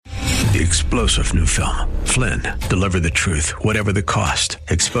The explosive new film, Flynn, deliver the truth, whatever the cost,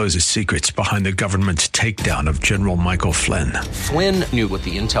 exposes secrets behind the government's takedown of General Michael Flynn. Flynn knew what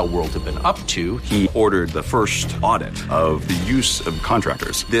the intel world had been up to. He ordered the first audit of the use of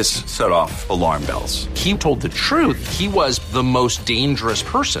contractors. This set off alarm bells. He told the truth. He was the most dangerous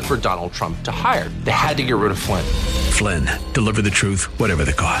person for Donald Trump to hire. They had to get rid of Flynn. Flynn, deliver the truth, whatever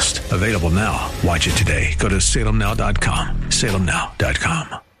the cost. Available now. Watch it today. Go to salemnow.com.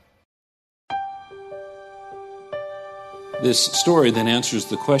 salemnow.com. This story then answers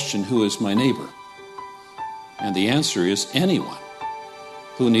the question, who is my neighbor? And the answer is anyone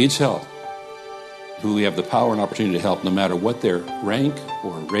who needs help, who we have the power and opportunity to help, no matter what their rank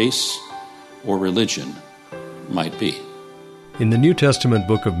or race or religion might be. In the New Testament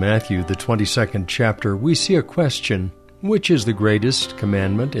book of Matthew, the 22nd chapter, we see a question, which is the greatest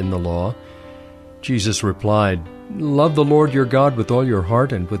commandment in the law? Jesus replied, "Love the Lord your God with all your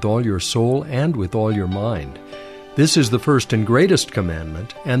heart and with all your soul and with all your mind. This is the first and greatest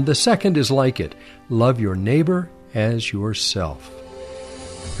commandment, and the second is like it. Love your neighbor as yourself."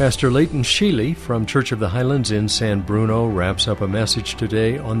 Pastor Leighton Sheely from Church of the Highlands in San Bruno wraps up a message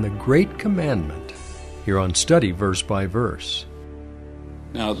today on the Great Commandment, here on Study Verse by Verse.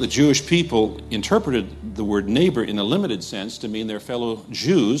 Now, the Jewish people interpreted the word neighbor in a limited sense to mean their fellow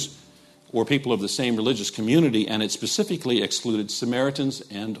Jews or people of the same religious community, and it specifically excluded Samaritans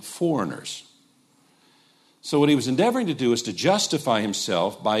and foreigners. So what he was endeavoring to do is to justify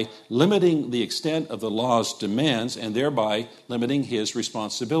himself by limiting the extent of the law's demands and thereby limiting his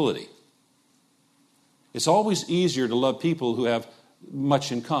responsibility. It's always easier to love people who have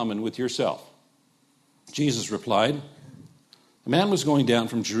much in common with yourself. Jesus replied, "A man was going down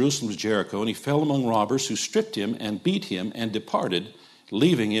from Jerusalem to Jericho, and he fell among robbers who stripped him and beat him and departed,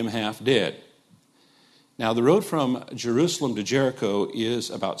 leaving him half dead." Now, the road from Jerusalem to Jericho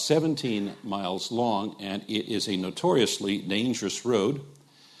is about 17 miles long, and it is a notoriously dangerous road.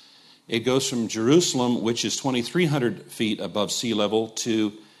 It goes from Jerusalem, which is 2,300 feet above sea level,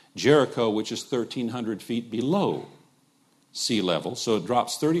 to Jericho, which is 1,300 feet below sea level. So it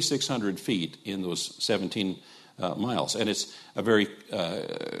drops 3,600 feet in those 17 miles. And it's a very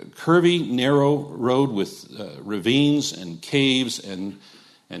curvy, narrow road with ravines and caves and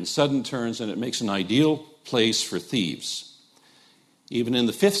sudden turns, and it makes an ideal place for thieves. Even in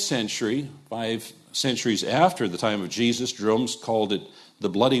the 5th century, 5 centuries after the time of Jesus, Jerome called it the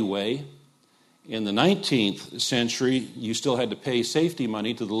Bloody Way. In the 19th century, you still had to pay safety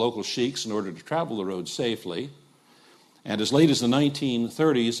money to the local sheiks in order to travel the road safely. And as late as the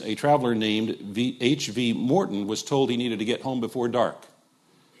 1930s, a traveler named H.V. Morton was told he needed to get home before dark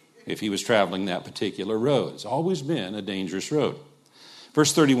if he was traveling that particular road. It's always been a dangerous road.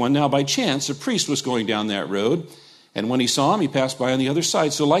 Verse 31, "Now by chance a priest was going down that road, and when he saw him, he passed by on the other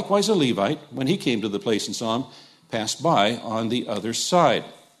side. So likewise a Levite, when he came to the place and saw him, passed by on the other side."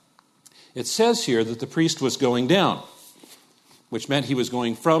 It says here that the priest was going down, which meant he was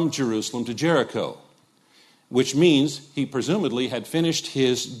going from Jerusalem to Jericho, which means he presumably had finished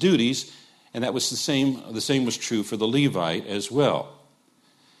his duties, and that was the same was true for the Levite as well.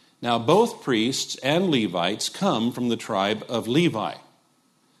 Now both priests and Levites come from the tribe of Levi.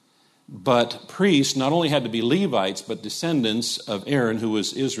 But priests not only had to be Levites, but descendants of Aaron, who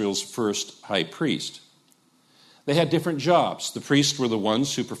was Israel's first high priest. They had different jobs. The priests were the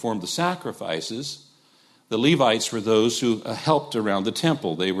ones who performed the sacrifices. The Levites were those who helped around the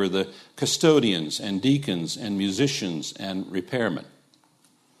temple. They were the custodians and deacons and musicians and repairmen.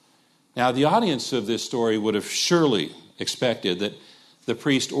 Now, the audience of this story would have surely expected that the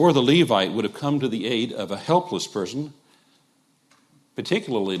priest or the Levite would have come to the aid of a helpless person,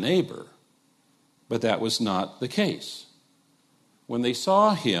 particularly a neighbor, but that was not the case. When they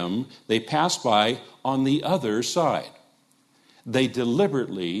saw him, they passed by on the other side. They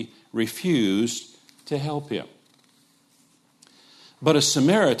deliberately refused to help him. But a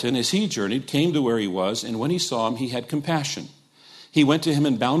Samaritan, as he journeyed, came to where he was, and when he saw him, he had compassion. He went to him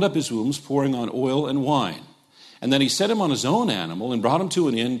and bound up his wounds, pouring on oil and wine. And then he set him on his own animal and brought him to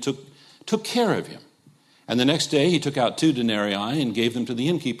an inn, took care of him. And the next day he took out 2 denarii and gave them to the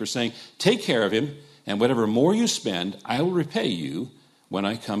innkeeper, saying, "Take care of him, and whatever more you spend, I will repay you when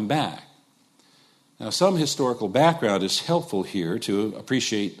I come back." Now, some historical background is helpful here to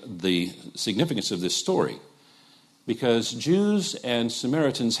appreciate the significance of this story, because Jews and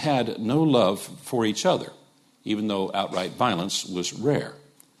Samaritans had no love for each other, even though outright violence was rare.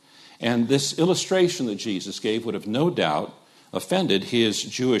 And this illustration that Jesus gave would have no doubt offended his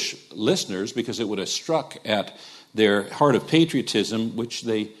Jewish listeners, because it would have struck at their heart of patriotism, which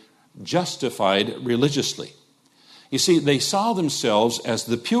they justified religiously. You see, they saw themselves as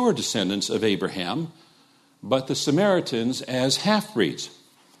the pure descendants of Abraham, but the Samaritans as half-breeds,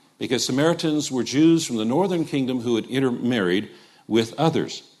 because Samaritans were Jews from the northern kingdom who had intermarried with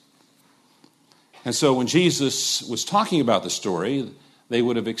others. And so when Jesus was talking about the story, they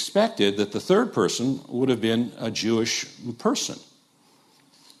would have expected that the third person would have been a Jewish person.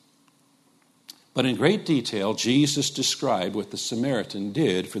 But in great detail, Jesus described what the Samaritan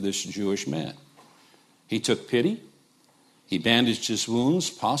did for this Jewish man. He took pity. He bandaged his wounds,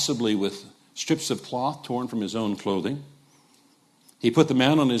 possibly with strips of cloth torn from his own clothing. He put the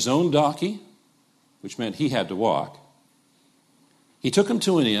man on his own donkey, which meant he had to walk. He took him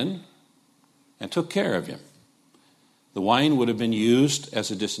to an inn and took care of him. The wine would have been used as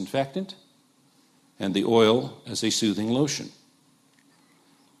a disinfectant and the oil as a soothing lotion.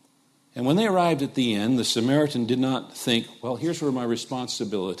 And when they arrived at the inn, the Samaritan did not think, well, here's where my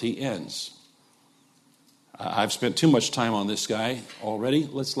responsibility ends. I've spent too much time on this guy already.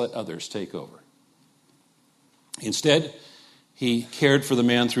 Let's let others take over. Instead, he cared for the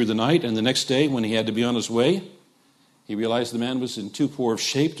man through the night, and the next day, when he had to be on his way, he realized the man was in too poor of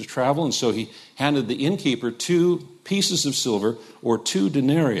shape to travel, and so he handed the innkeeper 2 pieces of silver, or 2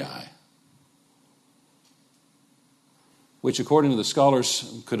 denarii, which, according to the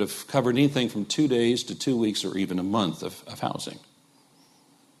scholars, could have covered anything from 2 days to 2 weeks or even a month of housing.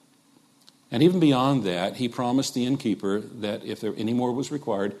 And even beyond that, he promised the innkeeper that if there any more was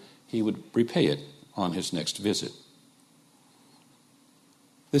required, he would repay it on his next visit.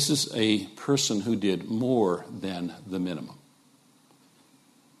 This is a person who did more than the minimum,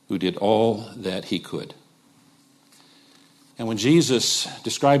 who did all that he could. And when Jesus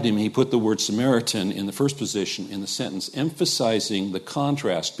described him, he put the word Samaritan in the first position in the sentence, emphasizing the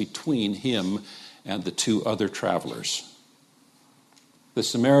contrast between him and the 2 other travelers. The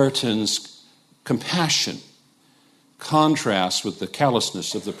Samaritan's compassion contrasts with the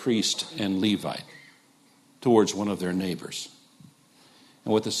callousness of the priest and Levite towards one of their neighbors.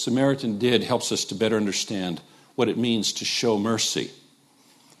 And what the Samaritan did helps us to better understand what it means to show mercy.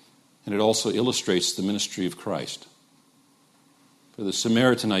 And it also illustrates the ministry of Christ. For the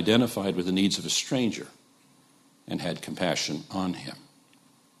Samaritan identified with the needs of a stranger and had compassion on him.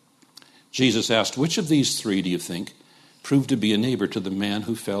 Jesus asked, which of these 3 do you think proved to be a neighbor to the man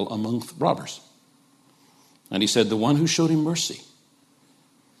who fell among robbers? And he said, the one who showed him mercy.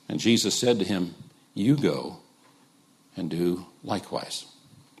 And Jesus said to him, you go and do likewise.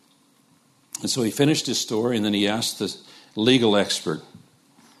 And so he finished his story, and then he asked the legal expert,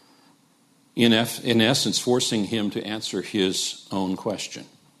 in essence, forcing him to answer his own question.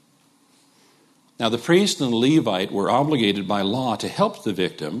 Now, the priest and the Levite were obligated by law to help the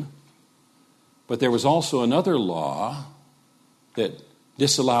victim, but there was also another law that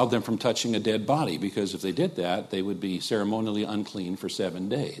disallowed them from touching a dead body, because if they did that, they would be ceremonially unclean for 7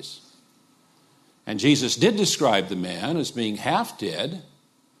 days. And Jesus did describe the man as being half dead,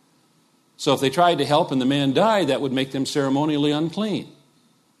 so if they tried to help and the man died, that would make them ceremonially unclean.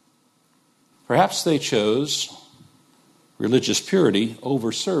 Perhaps they chose religious purity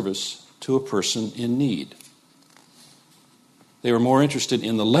over service to a person in need. They were more interested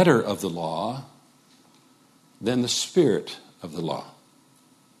in the letter of the law than the spirit of the law.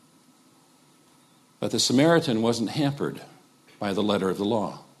 But the Samaritan wasn't hampered by the letter of the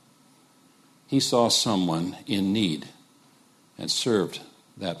law. He saw someone in need and served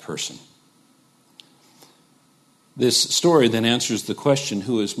that person. This story then answers the question,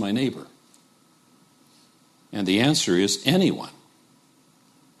 who is my neighbor? And the answer is anyone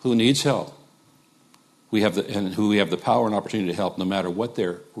who needs help. And who we have the power and opportunity to help, no matter what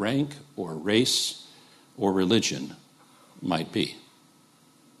their rank or race or religion might be.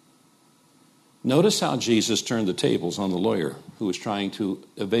 Notice how Jesus turned the tables on the lawyer who was trying to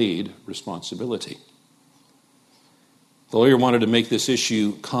evade responsibility. The lawyer wanted to make this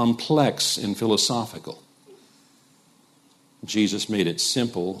issue complex and philosophical. Jesus made it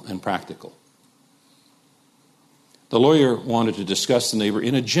simple and practical. The lawyer wanted to discuss the neighbor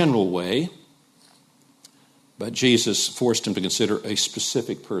in a general way, but Jesus forced him to consider a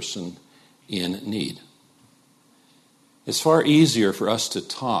specific person in need. It's far easier for us to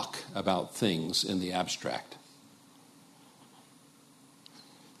talk about things in the abstract.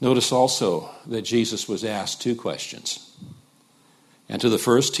 Notice also that Jesus was asked 2 questions. And to the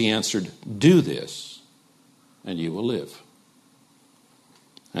first he answered, do this, and you will live.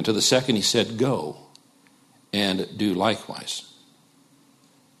 And to the second he said, go and do likewise.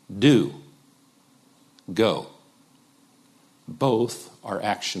 Do, go. Both are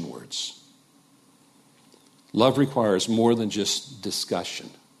action words. Love requires more than just discussion.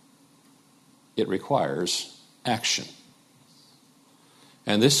 It requires action.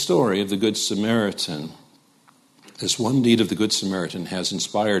 And this story of the Good Samaritan, this one deed of the Good Samaritan, has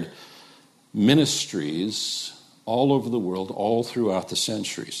inspired ministries all over the world, all throughout the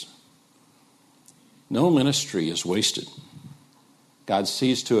centuries. No ministry is wasted. God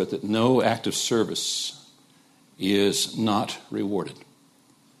sees to it that no act of service is not rewarded.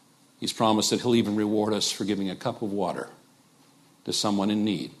 He's promised that he'll even reward us for giving a cup of water to someone in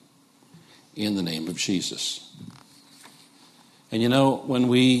need in the name of Jesus. And you know, when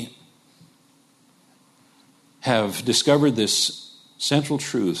we have discovered this central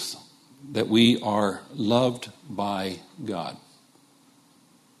truth that we are loved by God,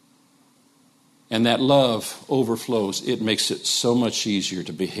 and that love overflows, it makes it so much easier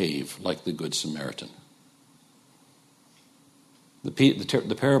to behave like the Good Samaritan.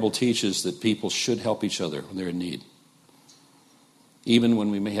 The parable teaches that people should help each other when they're in need, even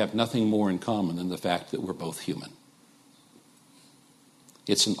when we may have nothing more in common than the fact that we're both human.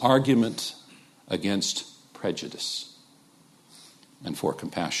 It's an argument against prejudice and for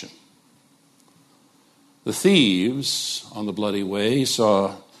compassion. The thieves on the bloody way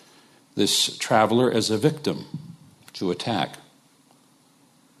saw this traveler as a victim to attack.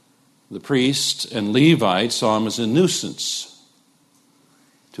 The priest and Levite saw him as a nuisance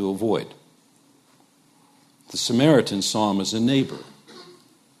to avoid. The Samaritan saw him as a neighbor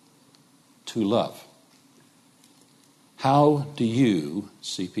to love. How do you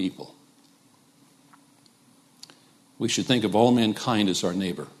see people? We should think of all mankind as our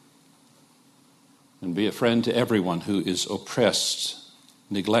neighbor and be a friend to everyone who is oppressed,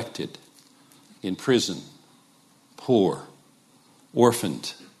 neglected, in prison, poor,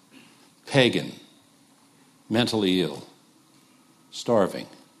 orphaned, pagan, mentally ill, starving,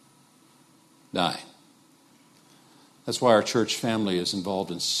 dying. That's why our church family is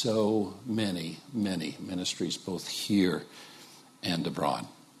involved in so many, many ministries, both here and abroad.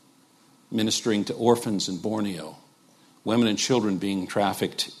 Ministering to orphans in Borneo, women and children being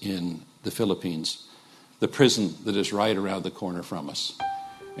trafficked in the Philippines, the prison that is right around the corner from us,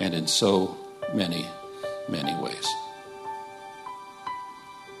 and in so many, many ways.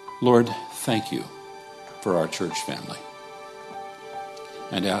 Lord, thank you for our church family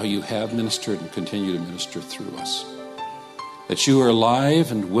and how you have ministered and continue to minister through us. That you are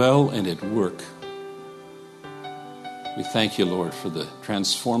alive and well and at work. We thank you, Lord, for the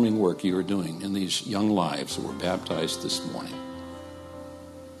transforming work you are doing in these young lives that were baptized this morning.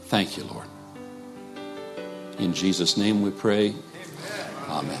 Thank you, Lord. In Jesus' name we pray.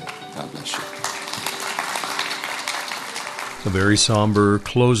 Amen. God bless you. A very somber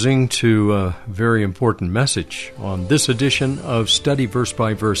closing to a very important message on this edition of Study Verse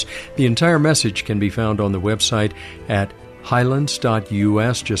by Verse. The entire message can be found on the website at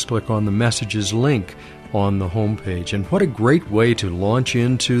highlands.us. Just click on the messages link on the homepage. And what a great way to launch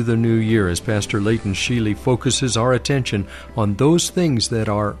into the new year as Pastor Leighton Sheely focuses our attention on those things that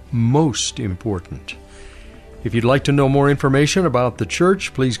are most important. If you'd like to know more information about the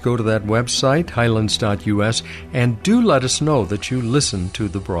church, please go to that website, highlands.us, and do let us know that you listen to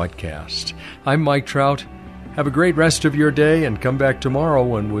the broadcast. I'm Mike Trout. Have a great rest of your day, and come back tomorrow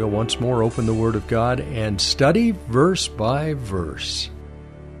when we'll once more open the Word of God and study verse by verse.